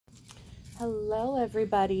Hello,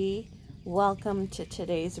 everybody. Welcome to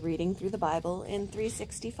today's reading through the Bible in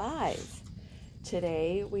 365.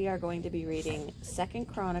 Today we are going to be reading 2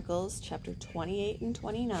 Chronicles chapter 28 and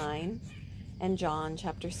 29 and John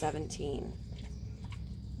chapter 17.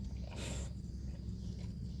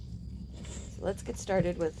 So let's get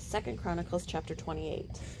started with 2 Chronicles chapter 28.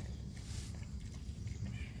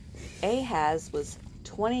 Ahaz was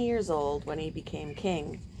 20 years old when he became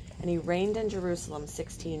king, and he reigned in Jerusalem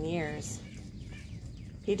 16 years.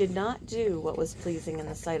 He did not do what was pleasing in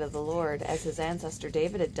the sight of the Lord, as his ancestor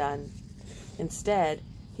David had done. Instead,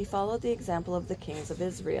 he followed the example of the kings of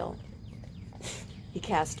Israel. He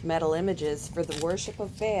cast metal images for the worship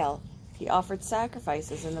of Baal. He offered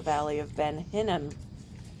sacrifices in the valley of Ben Hinnom,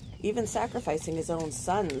 even sacrificing his own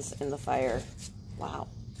sons in the fire. Wow.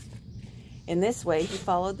 In this way, he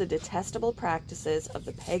followed the detestable practices of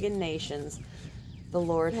the pagan nations the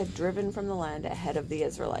Lord had driven from the land ahead of the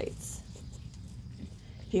Israelites.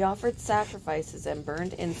 He offered sacrifices and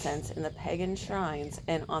burned incense in the pagan shrines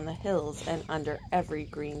and on the hills and under every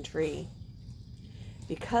green tree.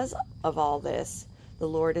 Because of all this, the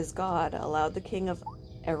Lord his God allowed the king of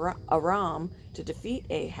Aram to defeat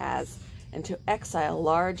Ahaz and to exile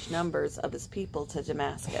large numbers of his people to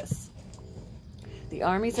Damascus. The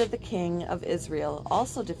armies of the king of Israel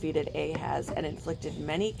also defeated Ahaz and inflicted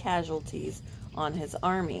many casualties on his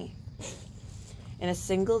army. In a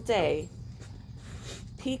single day,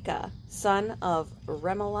 Pekah, son of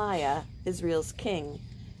Remaliah, Israel's king,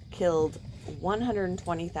 killed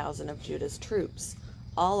 120,000 of Judah's troops,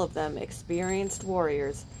 all of them experienced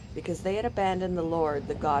warriors because they had abandoned the Lord,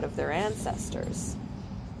 the God of their ancestors.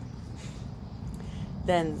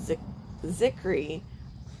 Then Zikri,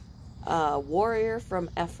 a warrior from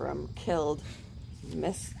Ephraim, killed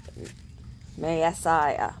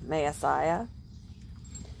Maaseiah,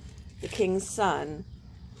 the king's son,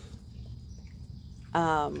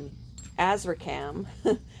 Azrikam,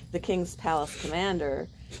 the king's palace commander,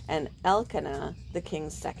 and Elkanah, the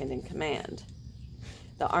king's second in command.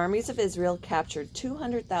 The armies of Israel captured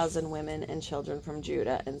 200,000 women and children from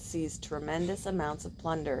Judah and seized tremendous amounts of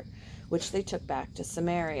plunder, which they took back to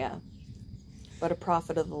Samaria. But a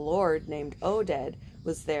prophet of the Lord named Oded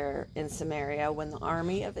was there in Samaria when the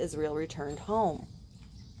army of Israel returned home.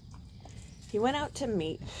 He went out to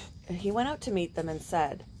meet them and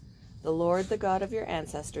said, "The Lord, the God of your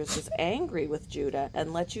ancestors, was angry with Judah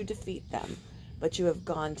and let you defeat them, but you have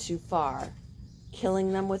gone too far,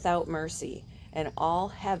 killing them without mercy, and all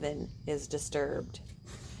heaven is disturbed.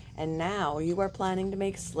 And now you are planning to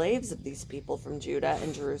make slaves of these people from Judah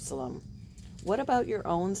and Jerusalem. What about your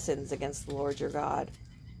own sins against the Lord your God?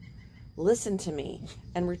 Listen to me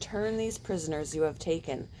and return these prisoners you have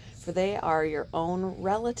taken, for they are your own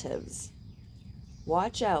relatives.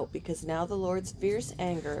 Watch out, because now the Lord's fierce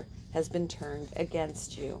anger has been turned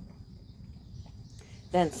against you."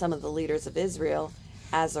 Then some of the leaders of Israel,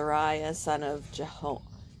 Azariah, son of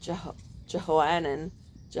Jehohanan,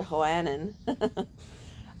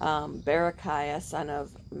 Berechiah, son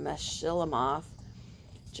of Meshillemoth,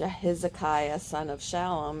 Jehizekiah, son of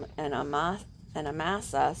Shallum, and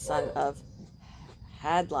Amasa, son of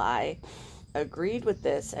Hadlai, agreed with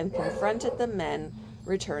this and confronted the men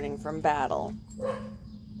returning from battle.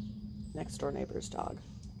 Next door neighbor's dog.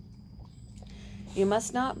 "You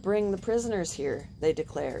must not bring the prisoners here," they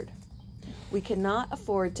declared. "We cannot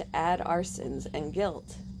afford to add our sins and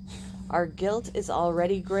guilt. Our guilt is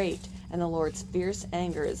already great, and the Lord's fierce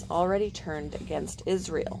anger is already turned against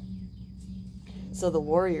Israel." So the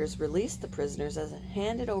warriors released the prisoners and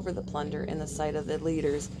handed over the plunder in the sight of the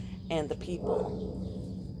leaders and the people.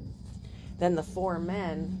 Then the four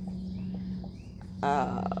men,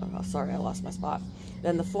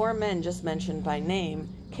 Then the four men just mentioned by name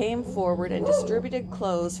came forward and distributed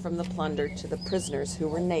clothes from the plunder to the prisoners who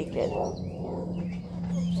were naked.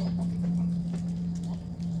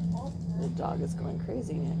 The dog is going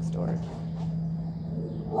crazy next door,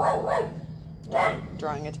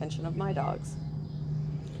 drawing attention of my dogs.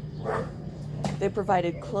 They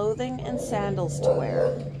provided clothing and sandals to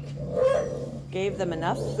wear, gave them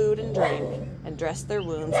enough food and drink, and dressed their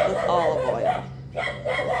wounds with olive oil.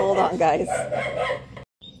 Hold on, guys.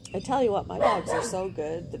 I tell you what, my dogs are so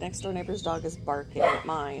good. The next door neighbor's dog is barking at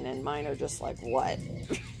mine, and mine are just like, what?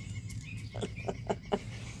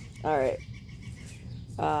 All right.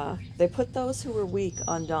 They put those who were weak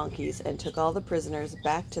on donkeys and took all the prisoners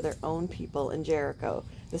back to their own people in Jericho,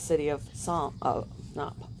 the city of the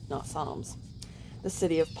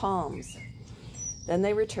city of palms. Then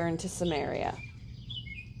they returned to Samaria.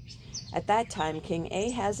 At that time, King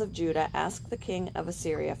Ahaz of Judah asked the king of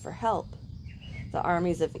Assyria for help. The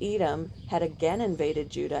armies of Edom had again invaded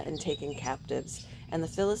Judah and taken captives, and the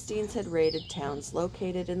Philistines had raided towns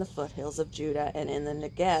located in the foothills of Judah and in the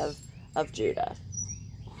Negev of Judah.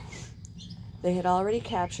 They had already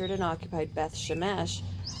captured and occupied Beth Shemesh,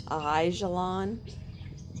 Aijalon,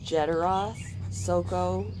 Gederoth,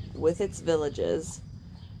 Soko with its villages,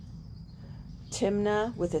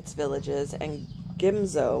 Timnah with its villages, and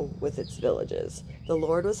Gimzo with its villages. The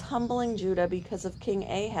Lord was humbling Judah because of King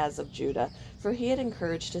Ahaz of Judah, for he had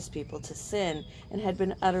encouraged his people to sin and had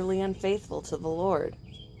been utterly unfaithful to the Lord.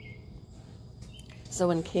 So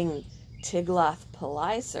when King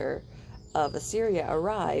Tiglath-Pileser of Assyria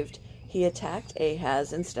arrived, he attacked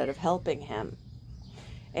Ahaz instead of helping him.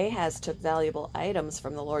 Ahaz took valuable items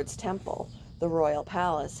from the Lord's temple, the royal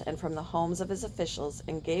palace, and from the homes of his officials,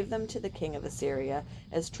 and gave them to the king of Assyria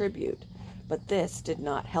as tribute, but this did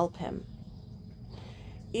not help him.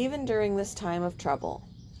 Even during this time of trouble,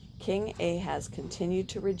 King Ahaz continued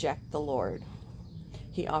to reject the Lord.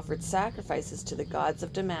 He offered sacrifices to the gods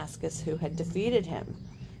of Damascus who had defeated him,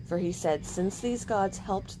 for he said, "Since these gods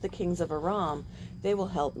helped the kings of Aram, they will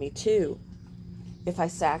help me too, if I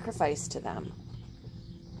sacrifice to them."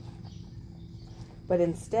 But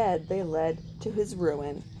instead they led to his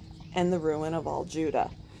ruin and the ruin of all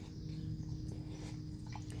Judah.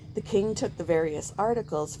 The king took the various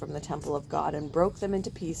articles from the temple of God and broke them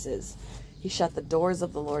into pieces. He shut the doors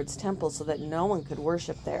of the Lord's temple so that no one could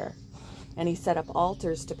worship there. And he set up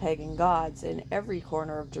altars to pagan gods in every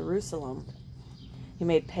corner of Jerusalem. He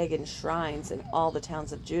made pagan shrines in all the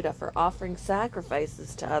towns of Judah for offering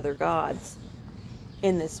sacrifices to other gods.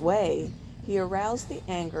 In this way, he aroused the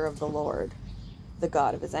anger of the Lord, the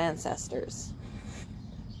God of his ancestors.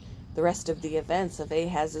 The rest of the events of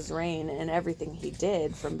Ahaz's reign and everything he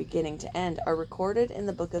did from beginning to end are recorded in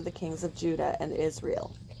the book of the kings of Judah and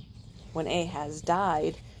Israel. When Ahaz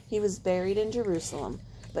died, he was buried in Jerusalem,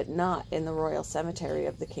 but not in the royal cemetery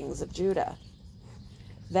of the kings of Judah.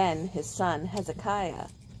 Then his son Hezekiah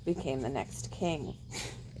became the next king.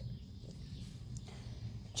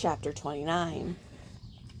 Chapter 29.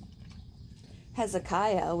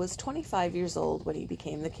 Hezekiah was 25 years old when he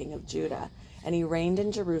became the king of Judah, and he reigned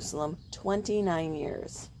in Jerusalem 29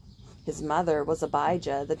 years. His mother was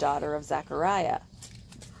Abijah, the daughter of Zechariah.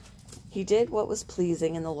 He did what was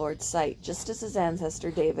pleasing in the Lord's sight, just as his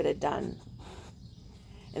ancestor David had done.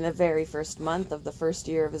 In the very first month of the first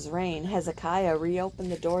year of his reign, Hezekiah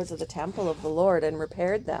reopened the doors of the temple of the Lord and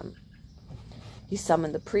repaired them. He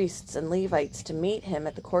summoned the priests and Levites to meet him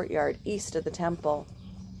at the courtyard east of the temple.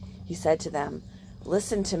 He said to them,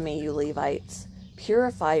 "Listen to me, you Levites.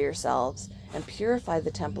 Purify yourselves and purify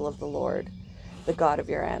the temple of the Lord, the God of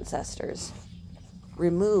your ancestors.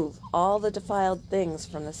 Remove all the defiled things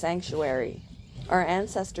from the sanctuary. Our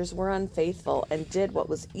ancestors were unfaithful and did what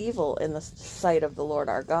was evil in the sight of the Lord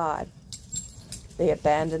our God. They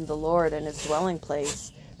abandoned the Lord and his dwelling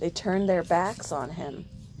place. They turned their backs on him.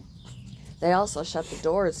 They also shut the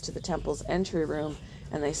doors to the temple's entry room,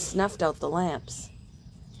 and they snuffed out the lamps.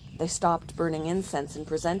 They stopped burning incense and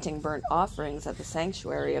presenting burnt offerings at the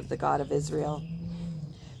sanctuary of the God of Israel.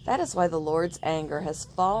 That is why the Lord's anger has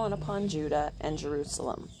fallen upon Judah and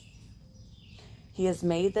Jerusalem. He has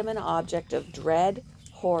made them an object of dread,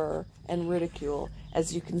 horror, and ridicule,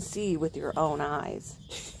 as you can see with your own eyes.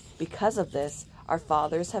 Because of this, our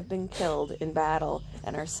fathers have been killed in battle,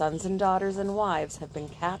 and our sons and daughters and wives have been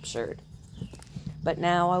captured. But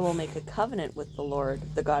now I will make a covenant with the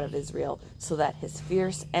Lord, the God of Israel, so that his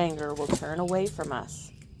fierce anger will turn away from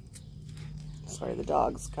us." Sorry, the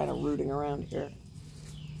dog's kind of rooting around here.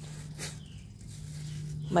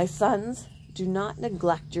 "My sons, do not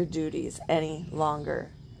neglect your duties any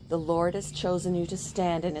longer. The Lord has chosen you to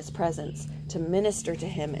stand in his presence, to minister to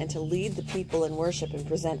him, and to lead the people in worship and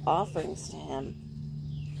present offerings to him."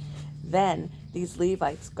 Then these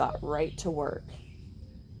Levites got right to work.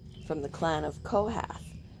 From the clan of Kohath,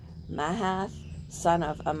 Mahath, son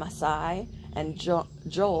of Amasai, and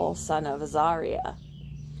Joel, son of Azariah.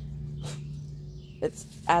 It's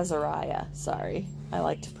Azariah, sorry. I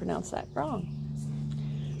like to pronounce that wrong.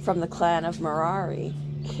 From the clan of Merari,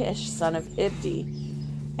 Kish, son of Ibdi,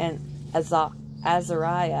 and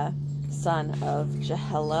Azariah, son of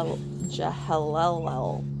Jehalelel.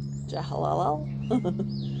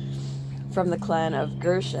 From the clan of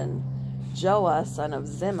Gershon, Joah, son of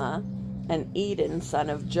Zimmah, and Eden, son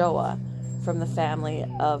of Joah. From the family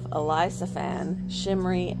of Elisaphan,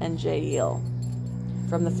 Shimri, and Jael.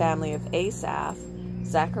 From the family of Asaph,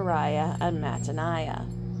 Zechariah and Mattaniah.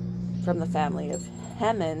 From the family of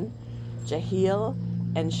Heman, Jehiel,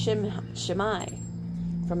 and Shimei.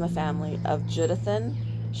 From the family of Jeduthun,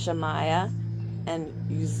 Shemaiah, and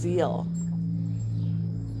Uziel.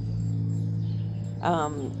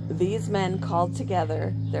 These men called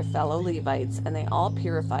together their fellow Levites, and they all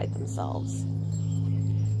purified themselves.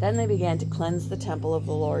 Then they began to cleanse the temple of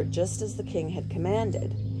the Lord, just as the king had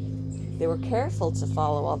commanded. They were careful to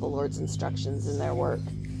follow all the Lord's instructions in their work.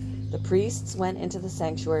 The priests went into the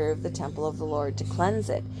sanctuary of the temple of the Lord to cleanse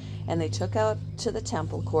it, and they took out to the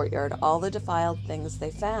temple courtyard all the defiled things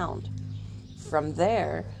they found. From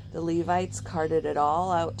there, the Levites carted it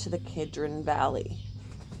all out to the Kidron Valley.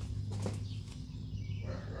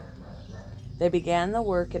 They began the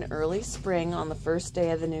work in early spring on the first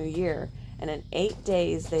day of the new year, and in 8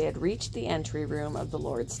 days they had reached the entry room of the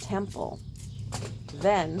Lord's temple.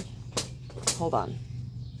 Then, hold on.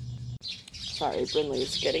 Sorry,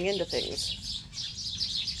 Brinley's getting into things.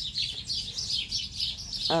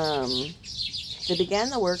 They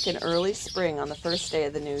began the work in early spring on the first day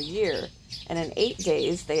of the new year, and in 8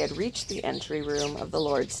 days they had reached the entry room of the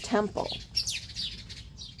Lord's temple.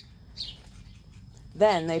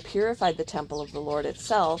 Then they purified the temple of the Lord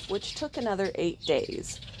itself, which took another 8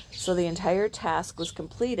 days. So the entire task was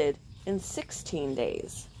completed in 16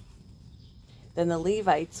 days. Then the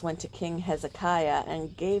Levites went to King Hezekiah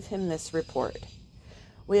and gave him this report.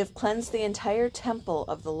 We have cleansed the entire temple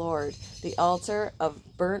of the Lord, the altar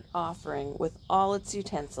of burnt offering with all its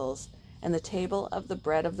utensils, and the table of the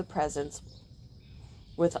bread of the presence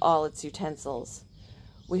with all its utensils.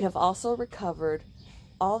 We have also recovered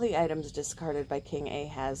all the items discarded by King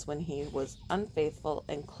Ahaz when he was unfaithful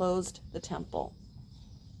and closed the temple.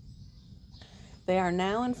 They are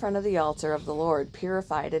now in front of the altar of the Lord,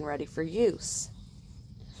 purified and ready for use.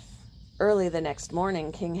 Early the next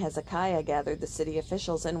morning, King Hezekiah gathered the city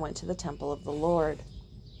officials and went to the temple of the Lord.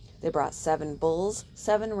 They brought 7 bulls,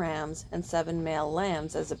 7 rams, and 7 male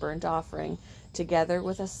lambs as a burnt offering, together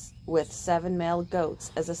with 7 male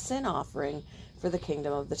goats as a sin offering for the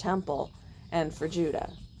kingdom of the temple and for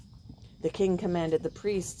Judah. The king commanded the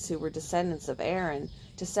priests, who were descendants of Aaron,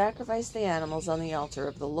 to sacrifice the animals on the altar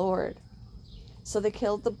of the Lord. So they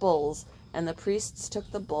killed the bulls, and the priests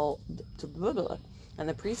took the blood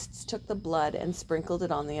and sprinkled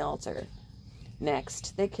it on the altar.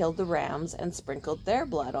 Next, they killed the rams and sprinkled their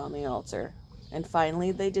blood on the altar. And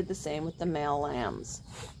finally, they did the same with the male lambs.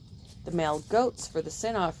 The male goats for the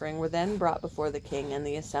sin offering were then brought before the king and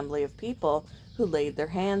the assembly of people, who laid their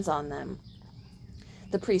hands on them.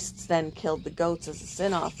 The priests then killed the goats as a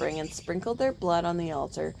sin offering and sprinkled their blood on the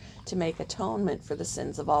altar to make atonement for the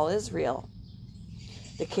sins of all Israel.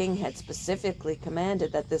 The king had specifically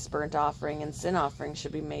commanded that this burnt offering and sin offering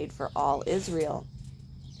should be made for all Israel.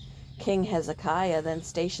 King Hezekiah then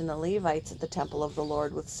stationed the Levites at the temple of the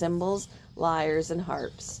Lord with cymbals, lyres, and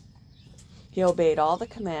harps. He obeyed all the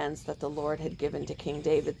commands that the Lord had given to King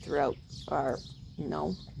David through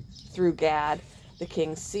Gad, the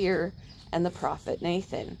king's seer, and the prophet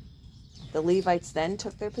Nathan. The Levites then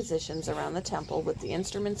took their positions around the temple with the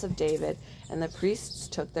instruments of David, and the priests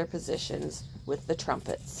took their positions with the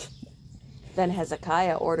trumpets. Then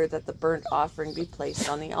Hezekiah ordered that the burnt offering be placed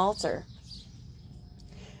on the altar.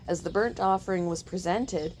 As the burnt offering was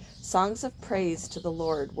presented, songs of praise to the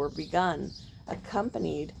Lord were begun,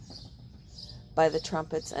 accompanied by the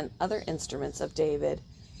trumpets and other instruments of David,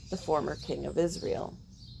 the former king of Israel.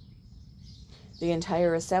 The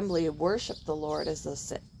entire assembly worshipped the Lord as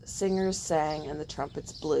the singers sang and the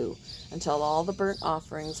trumpets blew, until all the burnt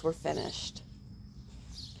offerings were finished.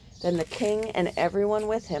 Then the king and everyone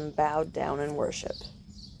with him bowed down in worship.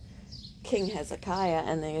 King Hezekiah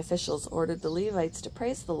and the officials ordered the Levites to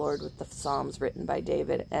praise the Lord with the psalms written by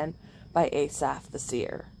David and by Asaph the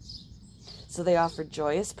seer. So they offered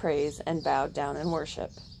joyous praise and bowed down in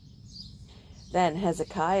worship. Then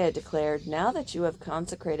Hezekiah declared, "Now that you have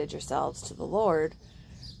consecrated yourselves to the Lord,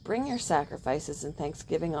 bring your sacrifices and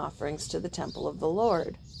thanksgiving offerings to the temple of the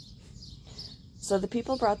Lord." So the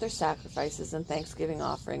people brought their sacrifices and thanksgiving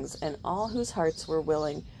offerings, and all whose hearts were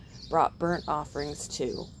willing brought burnt offerings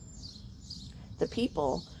too. The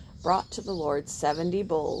people brought to the Lord 70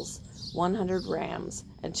 bulls, 100 rams,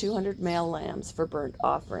 and 200 male lambs for burnt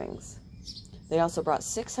offerings. They also brought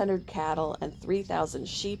 600 cattle and 3,000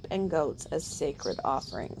 sheep and goats as sacred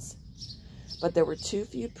offerings. But there were too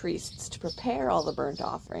few priests to prepare all the burnt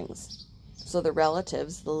offerings. So the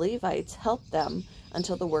relatives, the Levites, helped them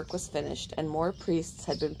until the work was finished, and more priests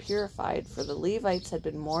had been purified, for the Levites had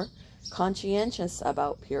been more conscientious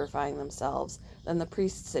about purifying themselves than the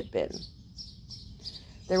priests had been.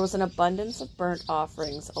 There was an abundance of burnt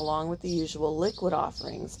offerings, along with the usual liquid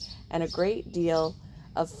offerings, and a great deal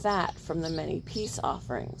of fat from the many peace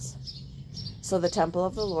offerings. So the temple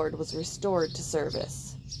of the Lord was restored to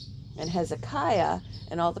service. And Hezekiah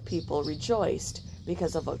and all the people rejoiced,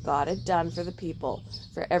 because of what God had done for the people,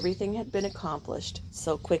 for everything had been accomplished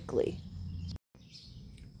so quickly.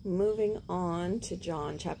 Moving on to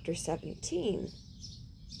John chapter 17.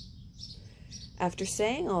 After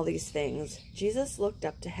saying all these things, Jesus looked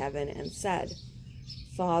up to heaven and said,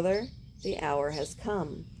 Father, the hour has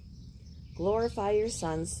come. Glorify your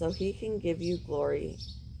Son so he can give glory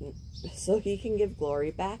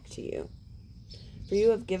back to you. For you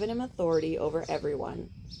have given him authority over everyone.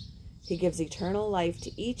 He gives eternal life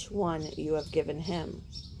to each one you have given him.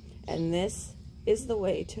 And this is the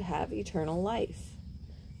way to have eternal life,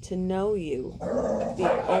 to know you,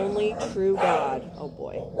 the only true God, oh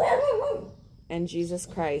boy, and Jesus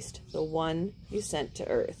Christ, the one you sent to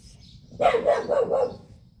earth.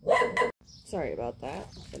 Sorry about that.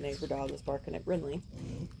 The neighbor dog was barking at Brinley.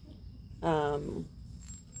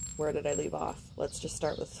 Where did I leave off? Let's just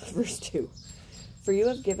start with verse 2. For you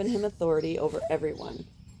have given him authority over everyone.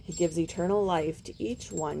 He gives eternal life to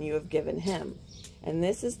each one you have given him. And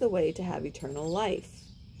this is the way to have eternal life,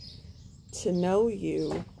 to know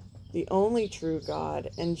you, the only true God,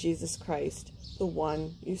 and Jesus Christ, the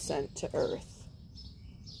one you sent to earth.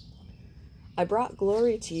 I brought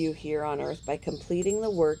glory to you here on earth by completing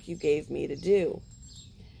the work you gave me to do.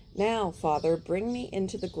 Now, Father, bring me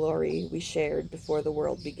into the glory we shared before the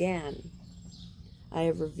world began. I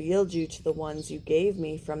have revealed you to the ones you gave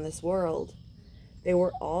me from this world. They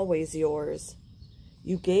were always yours.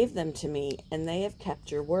 You gave them to me, and they have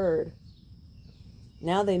kept your word.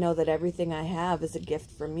 Now they know that everything I have is a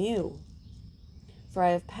gift from you. For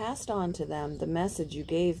I have passed on to them the message you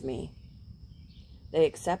gave me. They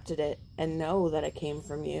accepted it and know that it came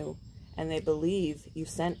from you, and they believe you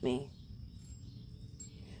sent me.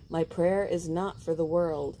 My prayer is not for the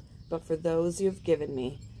world, but for those you have given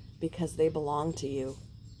me, because they belong to you.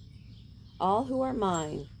 All who are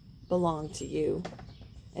mine belong to you,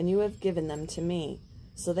 and you have given them to me,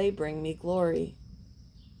 so they bring me glory.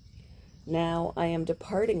 Now I am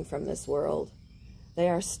departing from this world. They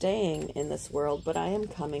are staying in this world, but I am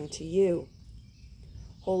coming to you.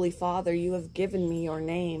 Holy Father, you have given me your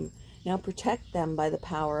name. Now protect them by the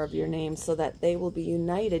power of your name, so that they will be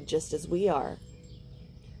united just as we are.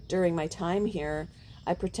 During my time here,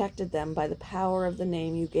 I protected them by the power of the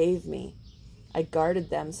name you gave me. I guarded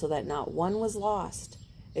them so that not one was lost,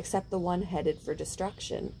 except the one headed for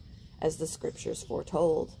destruction, as the scriptures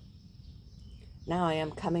foretold. Now I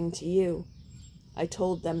am coming to you. I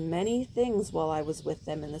told them many things while I was with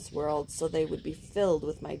them in this world, so they would be filled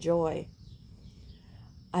with my joy.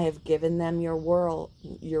 I have given them your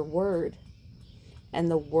word, and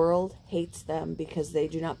the world hates them because they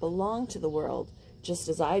do not belong to the world, just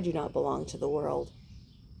as I do not belong to the world.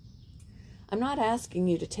 I'm not asking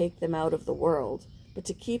you to take them out of the world, but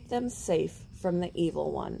to keep them safe from the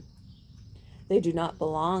evil one. They do not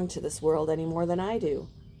belong to this world any more than I do.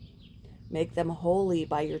 Make them holy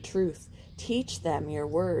by your truth. Teach them your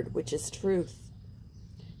word, which is truth.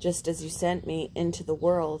 Just as you sent me into the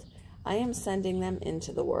world, I am sending them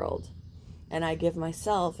into the world, and I give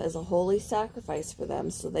myself as a holy sacrifice for them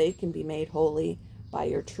so they can be made holy by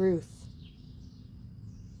your truth.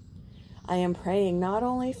 I am praying not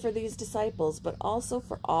only for these disciples, but also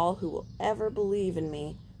for all who will ever believe in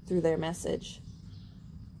me through their message.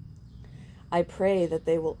 I pray that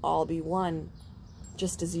they will all be one,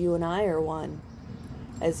 just as you and I are one,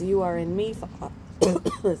 as you are in me,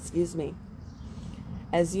 excuse me,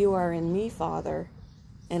 as you are in me, Father,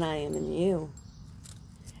 and I am in you.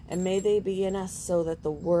 And may they be in us so that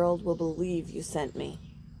the world will believe you sent me.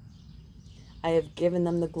 I have given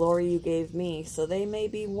them the glory you gave me, so they may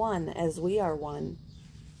be one as we are one.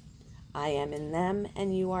 I am in them,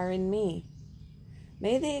 and you are in me.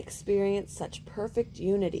 May they experience such perfect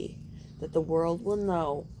unity that the world will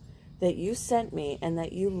know that you sent me and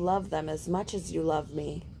that you love them as much as you love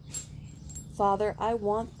me. Father, I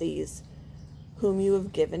want these, whom you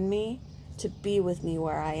have given me, to be with me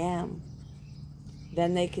where I am.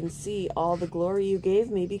 Then they can see all the glory you gave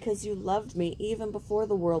me because you loved me even before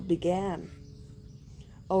the world began.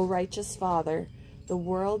 O righteous Father, the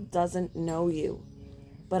world doesn't know you,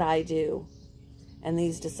 but I do, and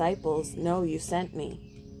these disciples know you sent me.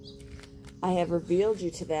 I have revealed you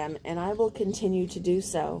to them, and I will continue to do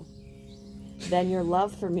so. Then your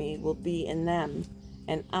love for me will be in them,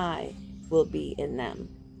 and I will be in them.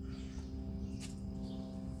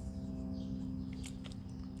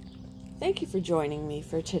 Thank you for joining me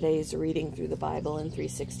for today's reading through the Bible in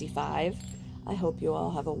 365. I hope you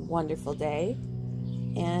all have a wonderful day,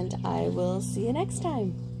 and I will see you next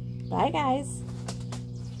time. Bye, guys.